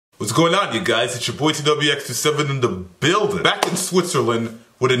What's going on, you guys? It's your boy TWX27 in the building. Back in Switzerland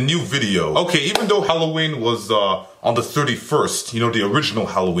with a new video. Okay, even though Halloween was on the 31st, you know, the original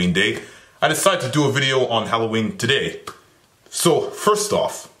Halloween day, I decided to do a video on Halloween today. So, first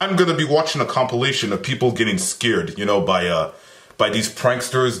off, I'm gonna be watching a compilation of people getting scared, you know, by these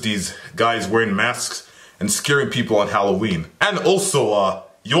pranksters, these guys wearing masks and scaring people on Halloween. And also,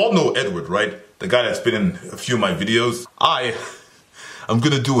 you all know Edward, right? The guy that's been in a few of my videos. I'm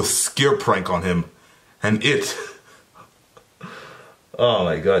gonna do a scare prank on him, and oh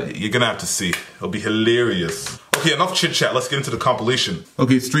my god, you're gonna have to see. It'll be hilarious. Okay, enough chit chat, let's get into the compilation.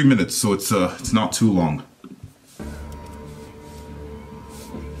 Okay, it's 3 minutes, so it's not too long.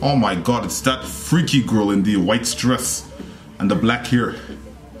 Oh my god, it's that freaky girl in the white dress and the black hair.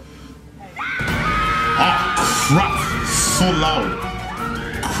 Oh crap, so loud.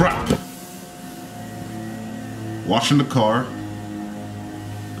 Crap. Washing the car.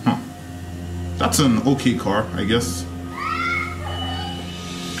 Huh. That's an okay car, I guess.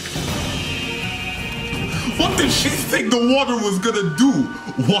 What did she think the water was gonna do?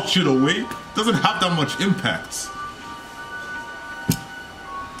 Wash it away? Doesn't have that much impact.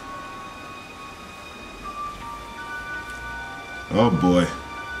 Oh boy.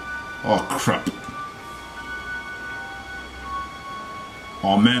 Oh crap.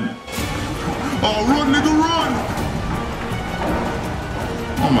 Oh man. Oh run nigga run!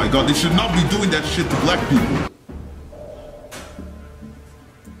 Oh my god, they should not be doing that shit to black people.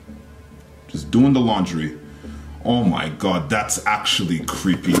 Just doing the laundry. Oh my god, that's actually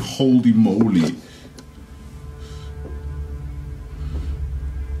creepy. Holy moly.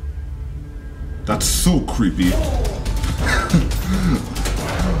 That's so creepy.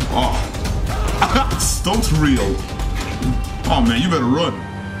 Oh. Stunt reel. Oh man, you better run.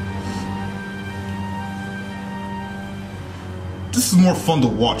 This is more fun to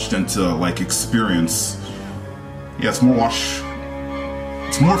watch than to, like, experience. Yeah, it's more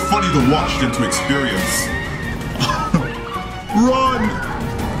funny to watch than to experience. Run!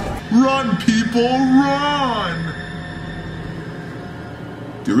 Run, people, run!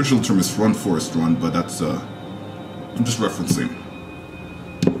 The original term is run, Forrest, run, but that's, I'm just referencing.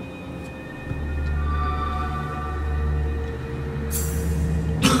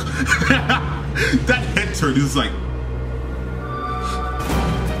 That head turn is like...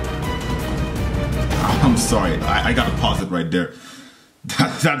 I'm sorry, I gotta pause it right there.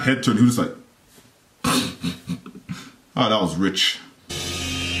 That head turn, he was like... Oh, that was rich.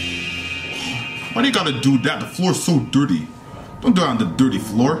 Why do you gotta do that? The floor's so dirty. Don't do it on the dirty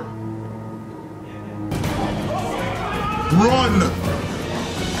floor. Run!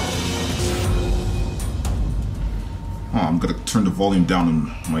 Oh, I'm gonna turn the volume down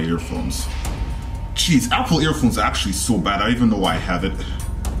on my earphones. Jeez, Apple earphones are actually so bad, I don't even know why I have it.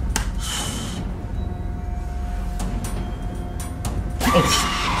 Oh.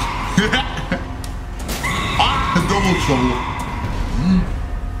 Ah, double trouble.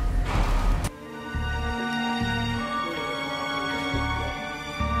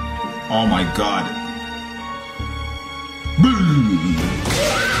 Oh my god.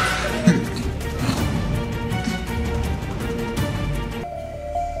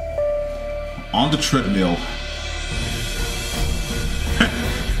 On the treadmill.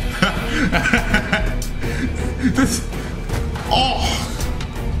 This... Oh!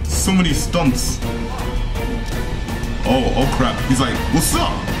 So many stunts. Oh crap. He's like, what's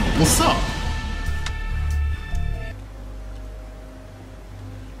up? What's up?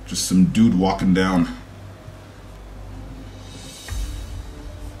 Just some dude walking down.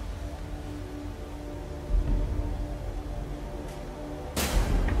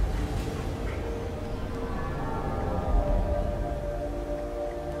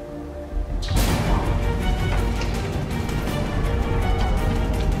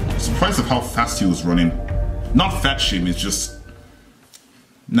 Surprised of how fast he was running. Not fat shame, it's just...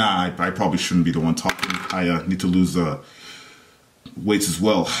 Nah, I probably shouldn't be the one talking. I need to lose weight as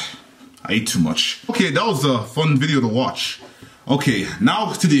well. I ate too much. Okay, that was a fun video to watch. Okay,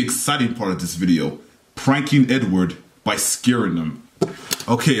 now to the exciting part of this video. Pranking Edward by scaring him.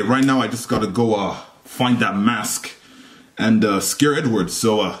 Okay, right now I just gotta go find that mask and scare Edward,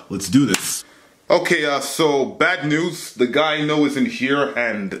 so let's do this. Okay, so bad news. The guy I know isn't here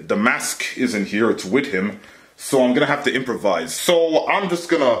and the mask isn't here. It's with him. So I'm gonna have to improvise. So I'm just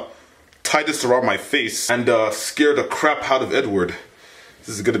gonna tie this around my face and scare the crap out of Edward. This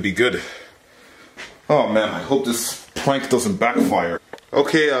is gonna be good. Oh man, I hope this prank doesn't backfire.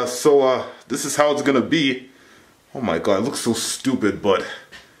 Okay, so this is how it's gonna be. Oh my god, it looks so stupid, but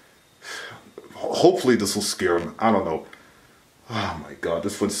hopefully this will scare him. I don't know. Oh my god,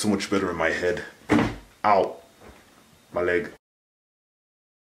 this one's so much better in my head. Ow. My leg.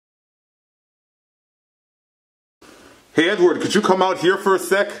 Hey Edward, could you come out here for a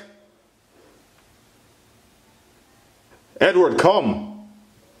sec? Edward, come.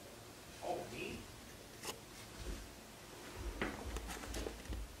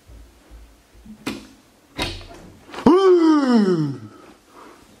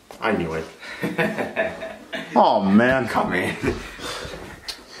 I knew it. Oh man. Come in.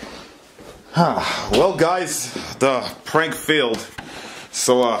 Well guys, the prank failed.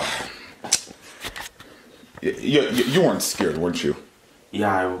 So you weren't scared, weren't you?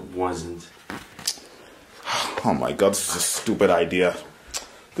 Yeah, I wasn't. Oh my god, this is a stupid idea.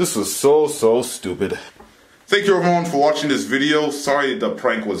 This was so stupid. Thank you everyone for watching this video. Sorry the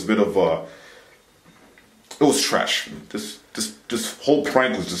prank was a bit of it was trash. This whole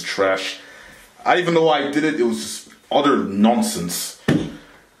prank was just trash. I didn't even know I did it. It was just utter nonsense.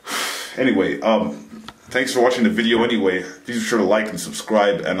 Anyway, thanks for watching the video anyway. Please be sure to like and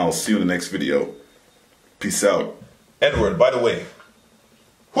subscribe, and I'll see you in the next video. Peace out. Edward, by the way,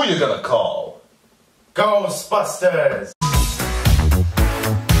 who you gonna call? Ghostbusters!